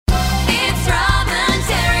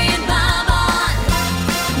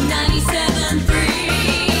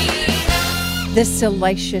The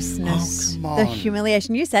salaciousness, Oh, come the on.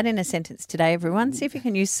 humiliation. Use that in a sentence today, everyone. See if you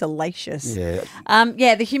can use salacious. Yeah.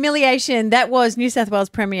 The humiliation. That was New South Wales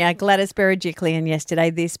Premier Gladys Berejiklian yesterday.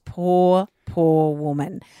 This poor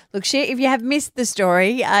woman. Look, if you have missed the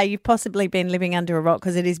story, you've possibly been living under a rock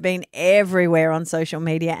because it has been everywhere on social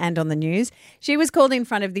media and on the news. She was called in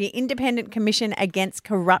front of the Independent Commission Against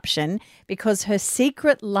Corruption because her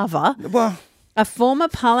secret lover, Well, a former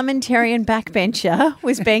parliamentarian backbencher,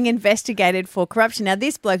 was being investigated for corruption. Now,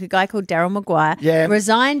 this bloke, a guy called Daryl Maguire,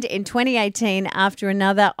 resigned in 2018 after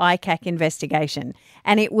another ICAC investigation.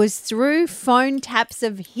 And it was through phone taps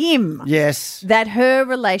of him that her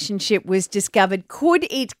relationship was discovered. Could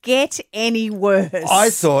it get any worse? I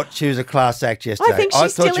thought she was a class act yesterday. I think she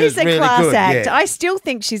still is a really class good, act. yeah. I still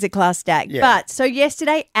think she's a class act. Yeah. But so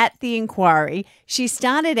yesterday at the inquiry, she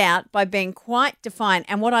started out by being quite defiant.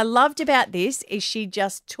 And what I loved about this is she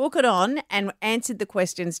just took it on and answered the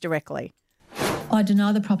questions directly. I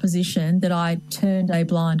deny the proposition that I turned a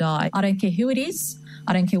blind eye. I don't care who it is.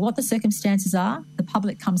 I don't care what the circumstances are. The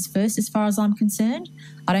public comes first as far as I'm concerned.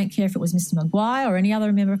 I don't care if it was Mr Maguire or any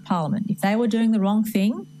other member of Parliament. If they were doing the wrong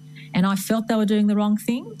thing and I felt they were doing the wrong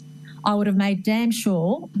thing, I would have made damn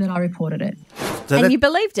sure that I reported it. So and you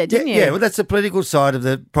believed it, didn't you? Yeah, well, that's the political side of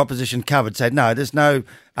the proposition covered. Say, no, there's no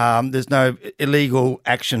illegal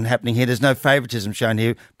action happening here. There's no favouritism shown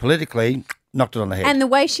here. Politically, knocked it on the head. And the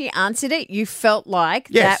way she answered it, you felt like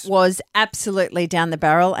Yes. that was absolutely down the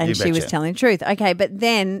barrel and You she was betcha. telling the truth. Okay, but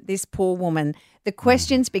then this poor woman, the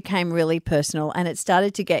questions became really personal and it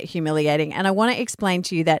started to get humiliating. And I want to explain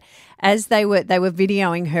to you that as they were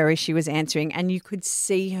videoing her as she was answering, and you could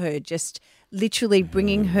see her just literally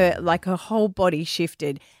bringing her, like her whole body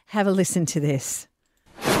shifted. Have a listen to this.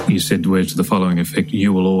 You said words to the following effect: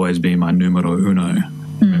 "You will always be my numero uno."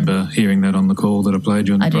 Remember hearing that on the call that I played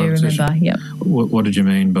you on the I do private remember, session? yep. What did you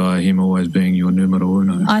mean by him always being your numero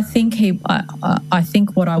uno? I think I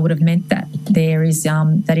think what I would have meant that there is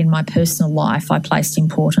that in my personal life I placed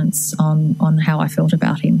importance on how I felt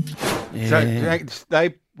about him. So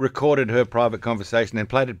they recorded her private conversation and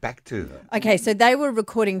played it back to her. Okay, so they were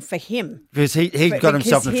recording for him. Because he got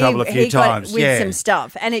himself in trouble a few times. With some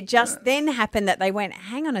stuff. And it just then happened that they went,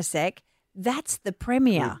 hang on a sec, that's the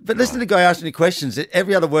Premier. But listen to the guy asking the questions.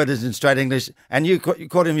 Every other word is in straight English, and you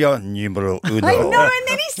called him your numero uno. I know, and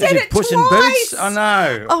then he said it Puss in twice. Boots? I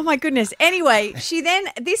know. Oh, my goodness. Anyway,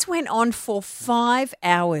 this went on for 5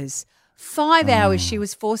 hours. 5 hours she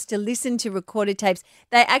was forced to listen to recorded tapes.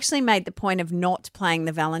 They actually made the point of not playing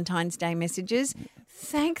the Valentine's Day messages.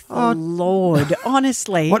 Thank the Lord,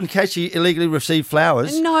 honestly. What, in case she illegally received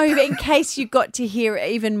flowers? No, but in case you got to hear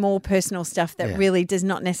even more personal stuff that really does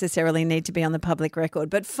not necessarily need to be on the public record.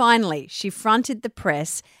 But finally, she fronted the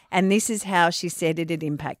press, and this is how she said it had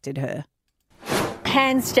impacted her.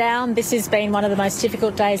 Hands down, this has been one of the most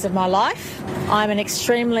difficult days of my life. I'm an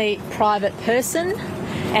extremely private person,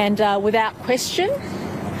 and without question,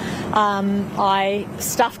 I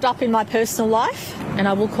stuffed up in my personal life, and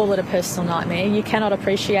I will call it a personal nightmare. You cannot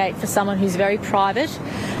appreciate, for someone who's very private,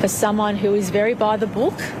 for someone who is very by the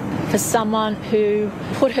book, for someone who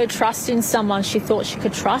put her trust in someone she thought she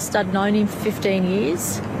could trust. I'd known him for 15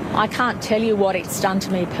 years. I can't tell you what it's done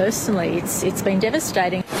to me personally. It's been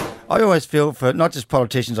devastating. I always feel for not just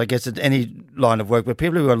politicians, I guess, at any line of work, but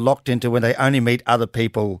people who are locked into when they only meet other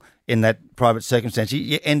people in that private circumstance.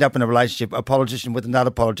 You end up in a relationship, a politician with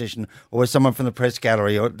another politician, or with someone from the press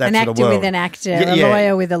gallery, or that An sort of actor world. with an actor, a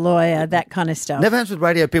lawyer with a lawyer, that kind of stuff. Never happens with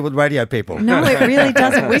radio people. No, it really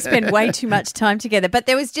doesn't. We spend way too much time together. But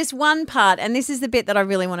there was just one part, and this is the bit that I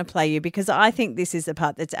really want to play you because I think this is the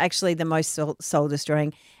part that's actually the most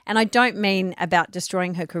soul-destroying. And I don't mean about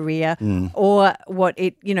destroying her career or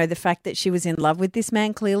the fact that she was in love with this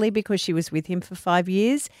man clearly because she was with him for 5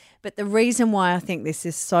 years. But the reason why I think this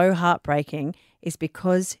is so heartbreaking is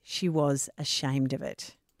because she was ashamed of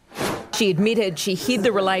it. She admitted she hid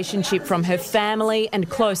the relationship from her family and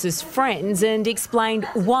closest friends and explained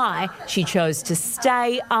why she chose to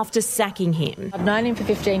stay after sacking him. I've known him for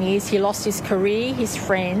 15 years. He lost his career, his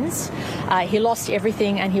friends. He lost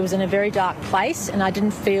everything, and he was in a very dark place, and I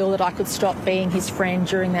didn't feel that I could stop being his friend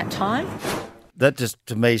during that time. That just,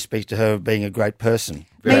 to me, speaks to her being a great person.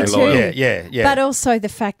 Me too. Yeah. But also the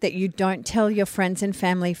fact that you don't tell your friends and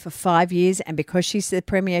family for 5 years, and because she's the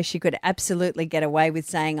Premier, she could absolutely get away with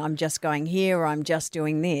saying, I'm just going here or I'm just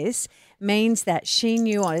doing this, means that she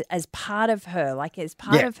knew as part of her, like as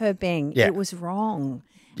part of her being, it was wrong.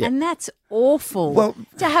 Yeah. And that's awful. Well,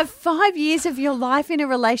 to have 5 years of your life in a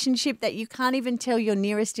relationship that you can't even tell your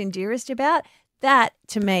nearest and dearest about, That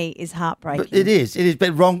to me is heartbreaking. But it is.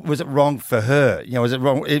 But wrong. Was it wrong for her? Was it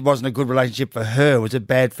wrong? It wasn't a good relationship for her. Was it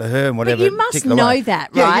bad for her? And whatever. But you must know that,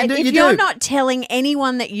 right? Yeah, you if do. You're not telling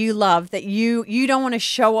anyone that you love that you don't want to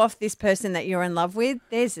show off this person that you're in love with,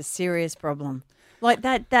 there's a serious problem. Like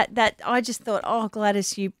that. I just thought, oh,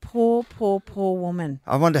 Gladys, you poor woman.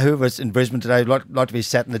 I wonder who of us in Brisbane today would like to be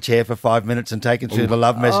sat in the chair for 5 minutes and taken through the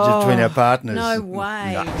love messages between our partners. No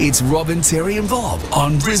way. It's Robin, Terry and Bob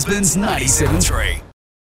on Brisbane's 97.3.